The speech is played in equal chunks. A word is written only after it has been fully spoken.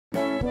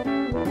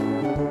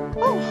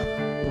Oh,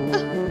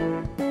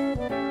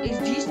 is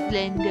this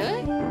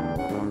blender?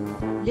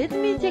 Let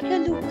me take a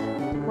look.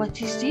 What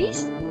is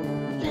this?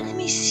 Let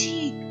me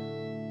see.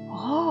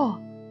 Oh,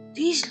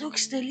 this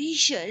looks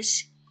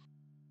delicious.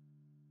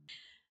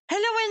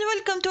 Hello and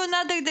welcome to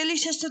another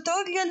delicious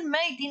tutorial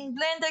made in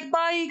Blender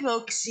by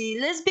Roxi.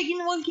 Let's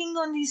begin working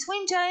on these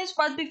wind chimes,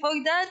 but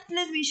before that,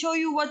 let me show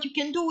you what you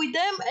can do with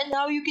them and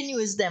how you can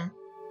use them.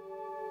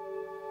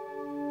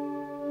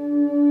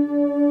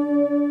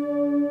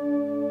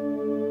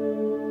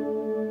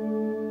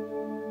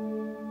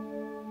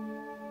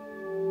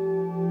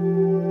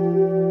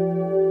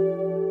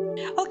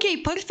 Okay,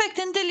 perfect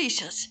and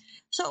delicious.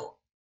 So,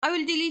 I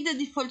will delete the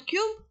default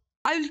cube.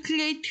 I will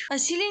create a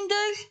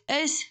cylinder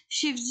as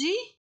Shift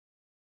Z.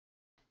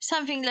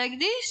 Something like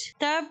this.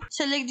 Tab,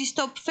 select this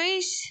top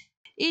face.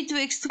 E to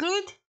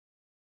extrude.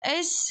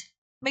 S,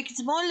 make it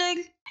smaller.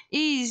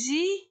 E,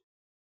 Z.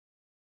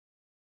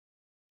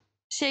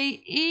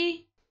 Say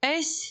E,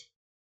 S.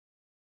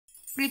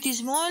 Pretty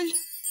small.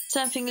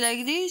 Something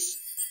like this.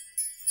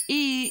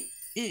 E,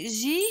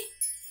 Z.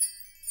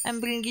 And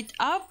bring it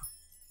up.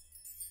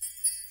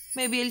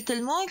 Maybe a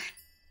little more.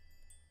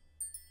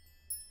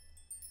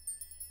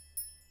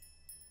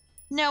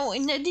 Now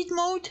in edit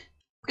mode,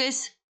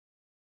 press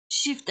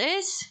Shift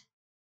S,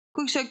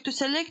 cursor to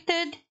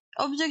selected,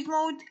 object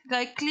mode,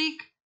 right click,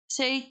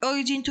 say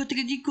origin to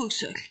 3D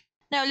cursor.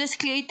 Now let's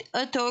create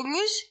a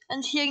torus,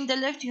 and here in the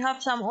left you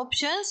have some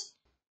options,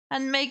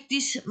 and make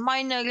this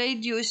minor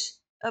radius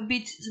a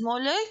bit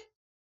smaller.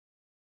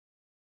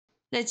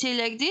 Let's say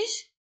like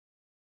this.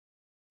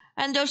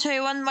 And also I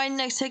want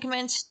minor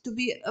segments to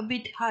be a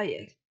bit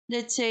higher.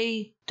 Let's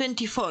say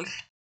 24.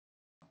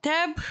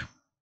 Tab.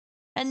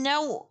 And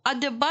now at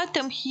the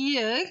bottom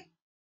here,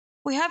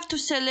 we have to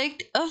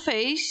select a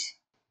face.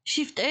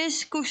 Shift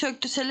S, cursor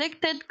to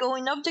selected, go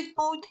in object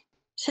mode,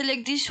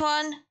 select this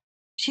one,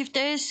 Shift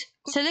S,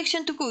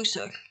 selection to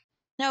cursor.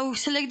 Now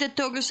select the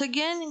torus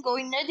again, go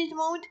in edit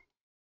mode,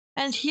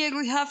 and here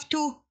we have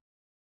to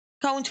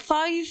count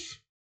 5.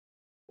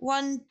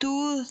 1,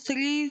 2,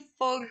 3,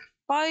 4,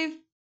 5,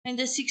 and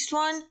the sixth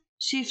one,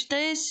 Shift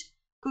S,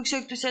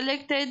 cursor to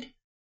selected,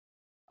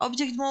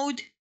 object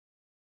mode,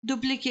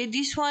 duplicate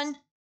this one,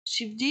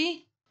 Shift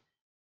D,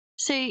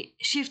 say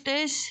Shift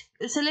S,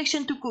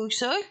 selection to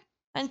cursor,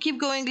 and keep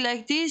going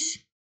like this,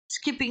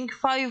 skipping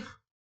 5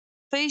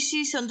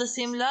 faces on the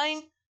same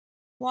line.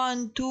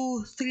 1,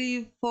 2,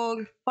 3,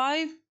 4,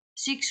 5,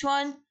 6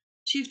 one,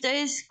 Shift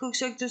S,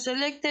 cursor to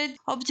selected,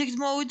 object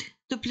mode,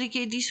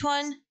 duplicate this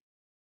one,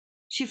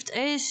 Shift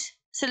S,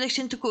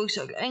 selection to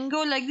cursor, and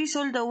go like this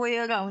all the way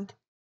around.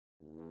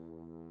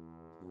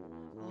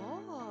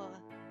 Oh,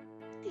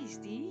 what is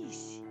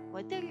this?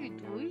 What are you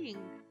doing?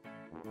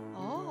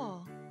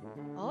 Oh,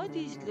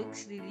 this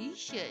looks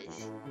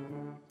delicious.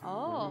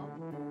 Oh,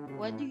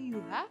 what do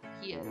you have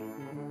here?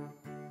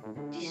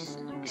 This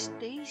looks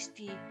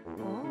tasty.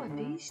 Oh,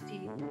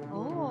 tasty.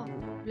 Oh,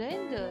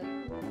 blender.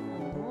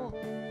 Oh,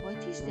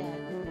 what is that?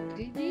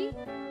 3D?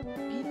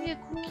 Give me a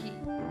cookie.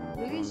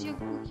 Where is your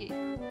cookie?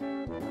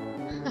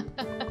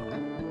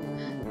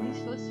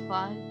 This was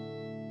fun.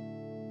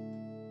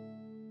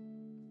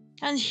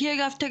 And here,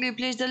 after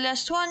replace the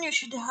last one, you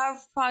should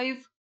have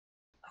 5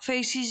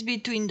 faces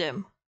between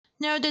them.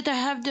 Now that I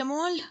have them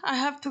all, I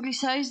have to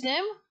resize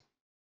them.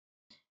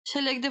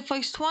 Select the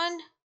first one.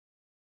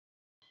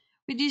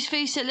 With this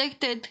face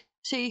selected,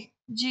 say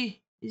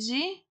G,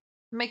 Z,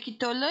 make it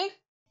taller,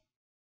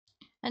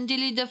 and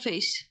delete the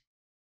face.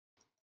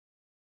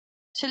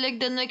 Select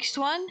the next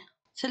one.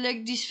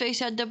 Select this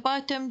face at the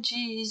bottom,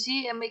 G,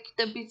 Z, and make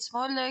it a bit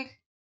smaller,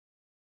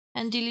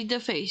 and delete the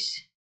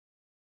face.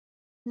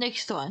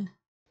 Next one.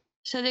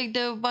 Select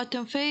the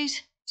bottom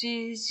face,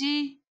 G,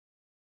 Z,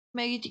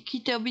 make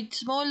it a bit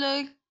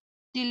smaller,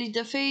 delete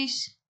the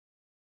face,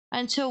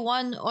 and so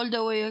on all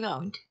the way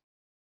around.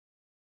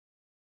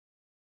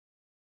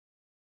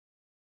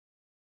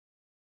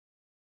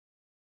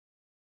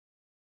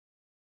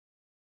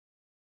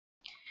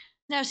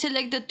 Now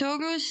select the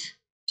torus,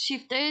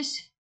 Shift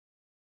S,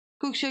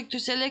 cursor to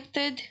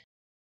selected,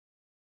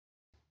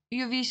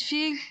 UV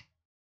sphere,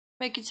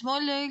 make it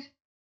smaller,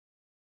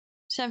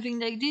 something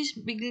like this,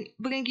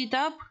 bring it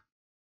up,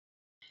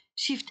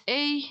 Shift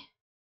A,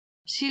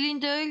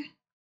 cylinder,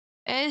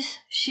 S,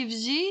 Shift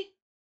Z,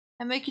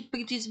 and make it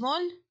pretty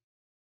small.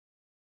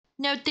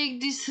 Now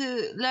take this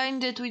line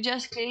that we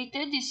just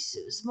created, this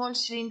small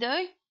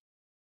cylinder,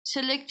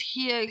 select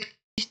here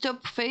this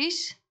top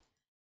face,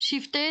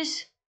 Shift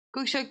S,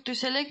 cursor to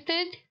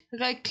selected,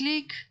 right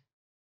click,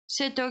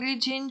 set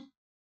origin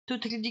to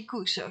 3D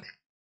cursor.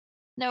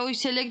 Now we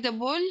select the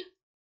ball,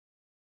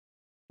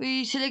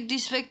 we select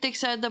this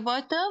vertex at the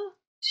bottom,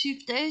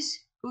 Shift S,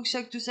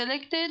 cursor to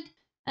selected,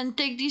 and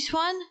take this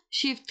one,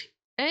 Shift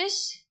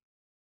S,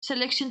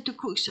 selection to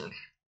cursor.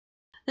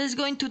 Let's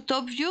go into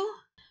top view,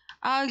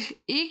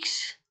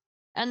 RX,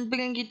 and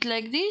bring it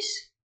like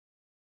this.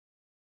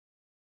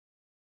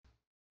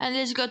 And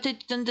let's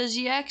rotate it on the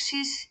Z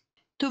axis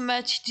to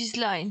match this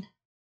line.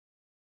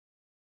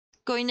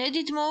 Go in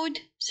edit mode,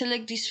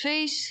 select this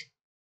face,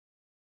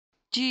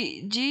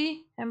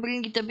 G, and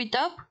bring it a bit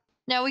up.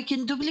 Now we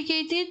can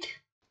duplicate it.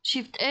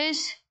 Shift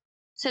S,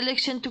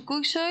 selection to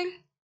cursor,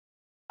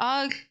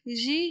 R,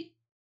 Z,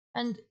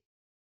 and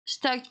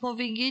start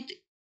moving it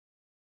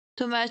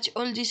to match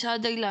all these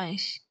other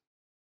lines.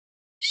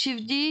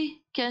 Shift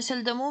D,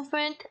 cancel the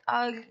movement,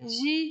 R,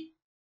 Z.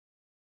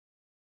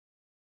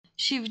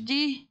 Shift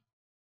D,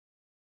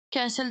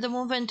 cancel the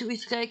movement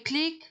with right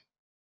click,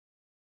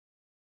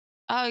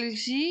 R,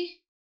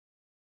 Z,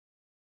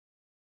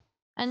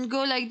 and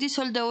go like this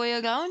all the way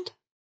around.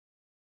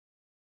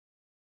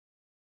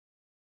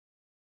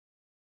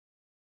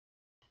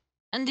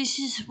 And this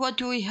is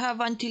what we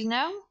have until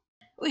now.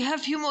 We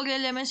have few more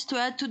elements to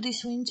add to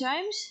these wind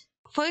chimes.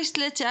 First,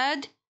 let's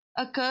add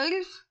a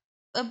curve,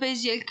 a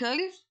Bezier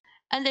curve.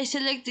 And I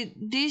selected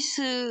this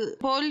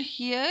pole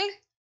here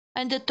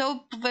and the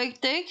top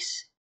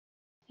vertex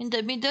in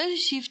the middle.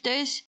 Shift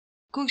S,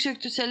 cursor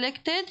to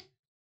selected.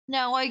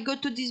 Now I go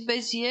to this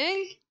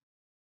Bezier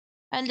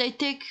and I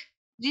take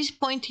this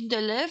point in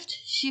the left.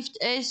 Shift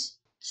S,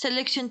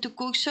 selection to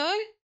cursor.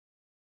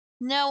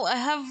 Now I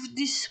have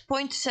this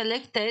point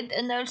selected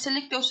and I'll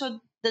select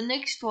also the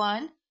next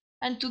one,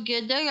 and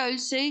together I'll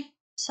say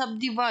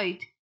subdivide.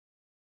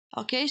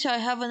 Okay, so I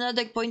have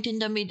another point in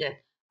the middle.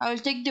 I'll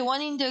take the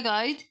one in the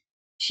right,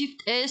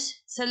 Shift S,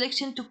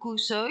 selection to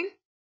cursor,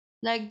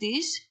 like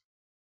this.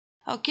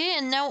 Okay,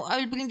 and now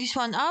I'll bring this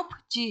one up,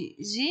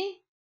 GZ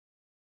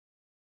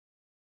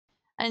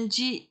and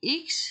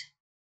GX,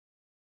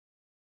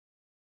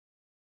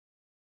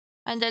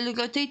 and I'll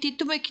rotate it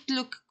to make it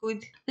look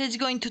good. Let's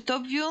go into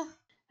top view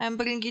and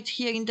bring it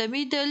here in the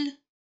middle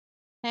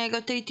and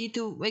rotate it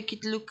to make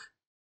it look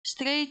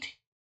straight.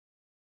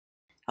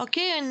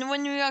 Okay, and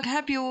when you are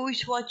happy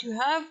with what you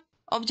have,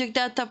 object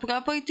data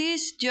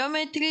properties,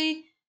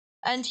 geometry,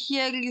 and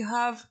here you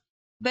have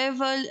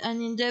bevel,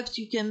 and in depth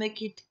you can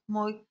make it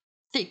more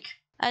thick.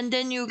 And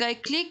then you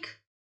right click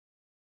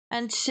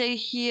and say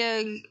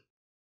here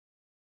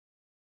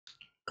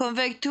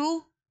convert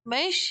to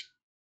mesh,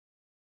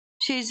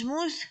 shade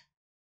smooth.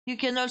 You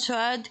can also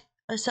add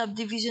a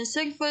subdivision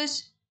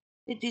surface.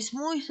 It is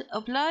smooth,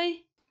 apply.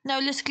 Now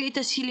let's create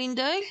a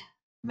cylinder,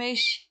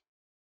 mesh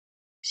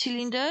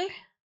cylinder.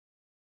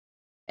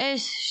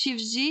 S,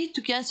 Shift Z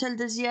to cancel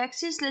the Z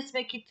axis. Let's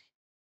make it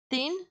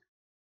thin.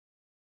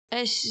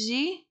 S,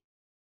 Z.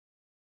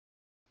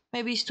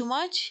 Maybe it's too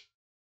much.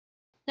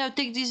 Now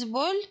take this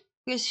ball,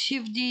 press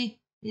Shift D,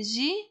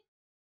 Z,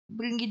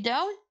 bring it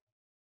down.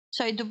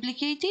 So I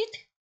duplicate it.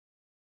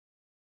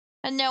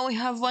 And now we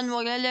have one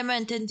more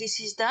element and this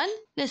is done.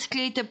 Let's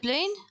create a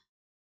plane.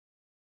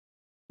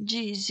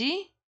 G,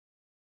 Z.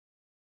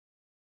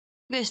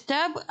 Press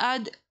tab,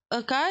 add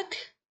a cut.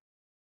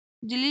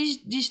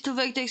 Delete these two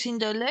vertices in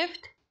the left.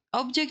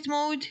 Object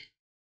mode,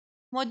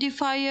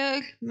 modifier,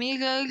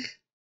 mirror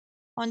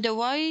on the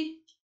Y.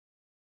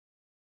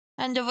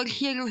 And over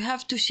here we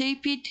have to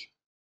shape it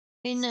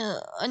in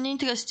an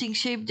interesting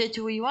shape that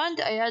we want.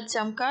 I add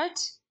some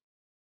cuts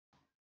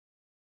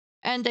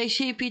and I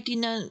shape it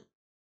in an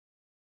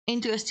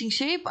interesting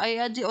shape. I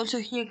add also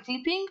here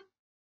clipping.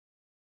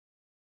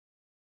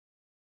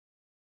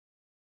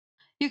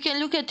 You can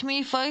look at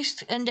me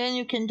first and then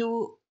you can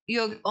do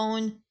your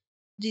own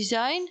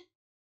design.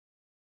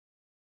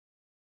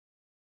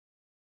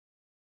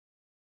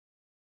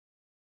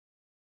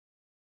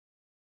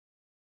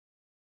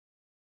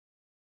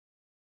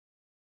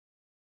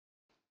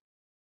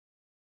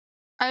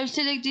 I'll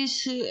select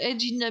this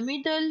edge in the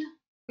middle,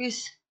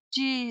 press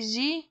G,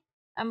 Z,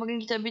 and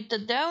bring it a bit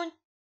down.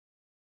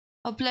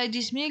 Apply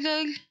this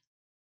mirror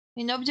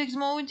in object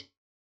mode.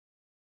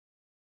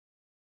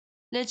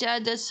 Let's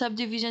add a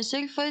subdivision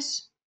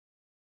surface.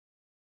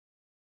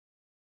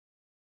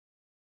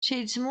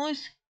 Shade smooth.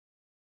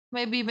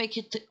 Maybe make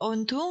it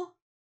on 2.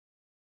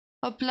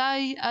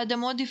 Apply, add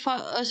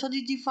a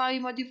solidify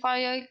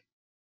modifier.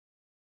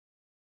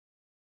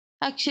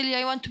 Actually,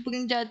 I want to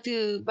bring that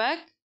back.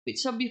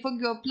 So before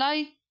you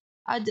apply,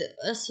 add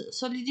a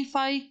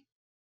solidify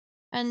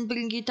and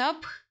bring it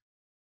up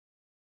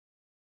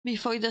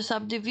before the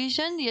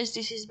subdivision. Yes,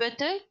 this is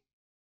better.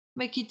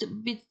 Make it a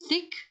bit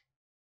thick.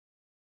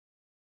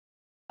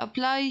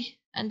 Apply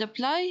and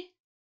apply.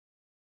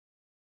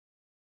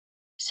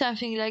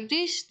 Something like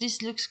this.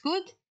 This looks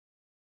good.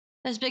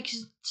 Let's make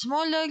it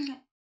smaller.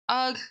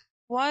 R,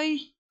 Y,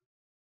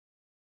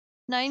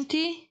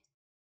 90.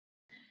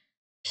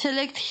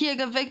 Select here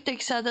a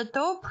vertex at the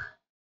top.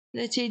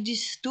 Let's say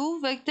these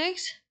two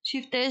vertex.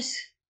 Shift S,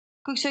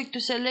 cursor to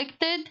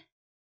selected.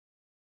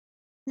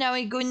 Now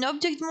we go in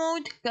object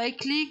mode, right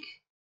click,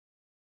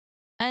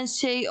 and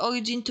say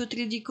origin to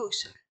 3D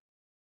cursor.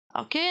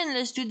 Okay, and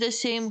let's do the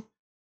same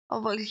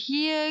over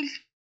here.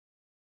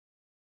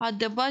 At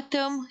the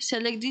bottom,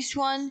 select this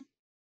one.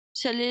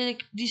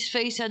 Select this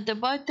face at the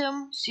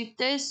bottom.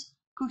 Shift S,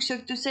 cursor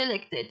to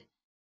selected.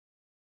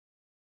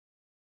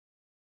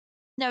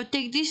 Now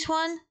take this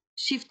one,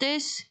 Shift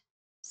S,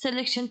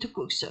 selection to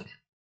cursor.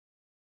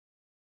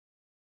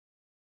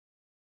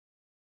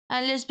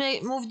 And let's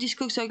move this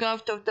cursor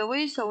out of the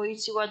way so we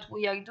see what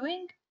we are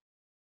doing.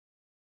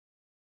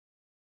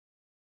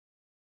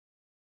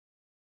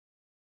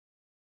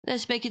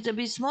 Let's make it a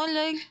bit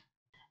smaller.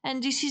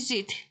 And this is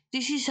it.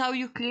 This is how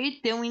you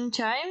create the wind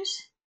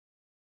chimes.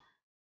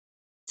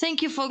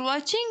 Thank you for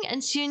watching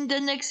and see you in the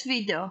next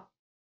video.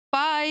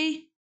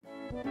 Bye!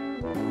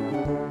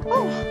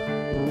 Oh!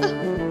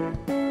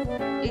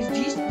 Is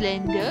this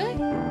blender?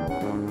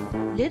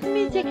 Let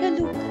me take a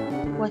look.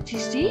 What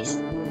is this?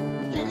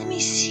 Let me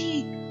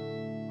see.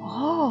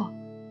 Oh,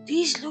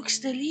 this looks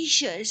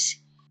delicious.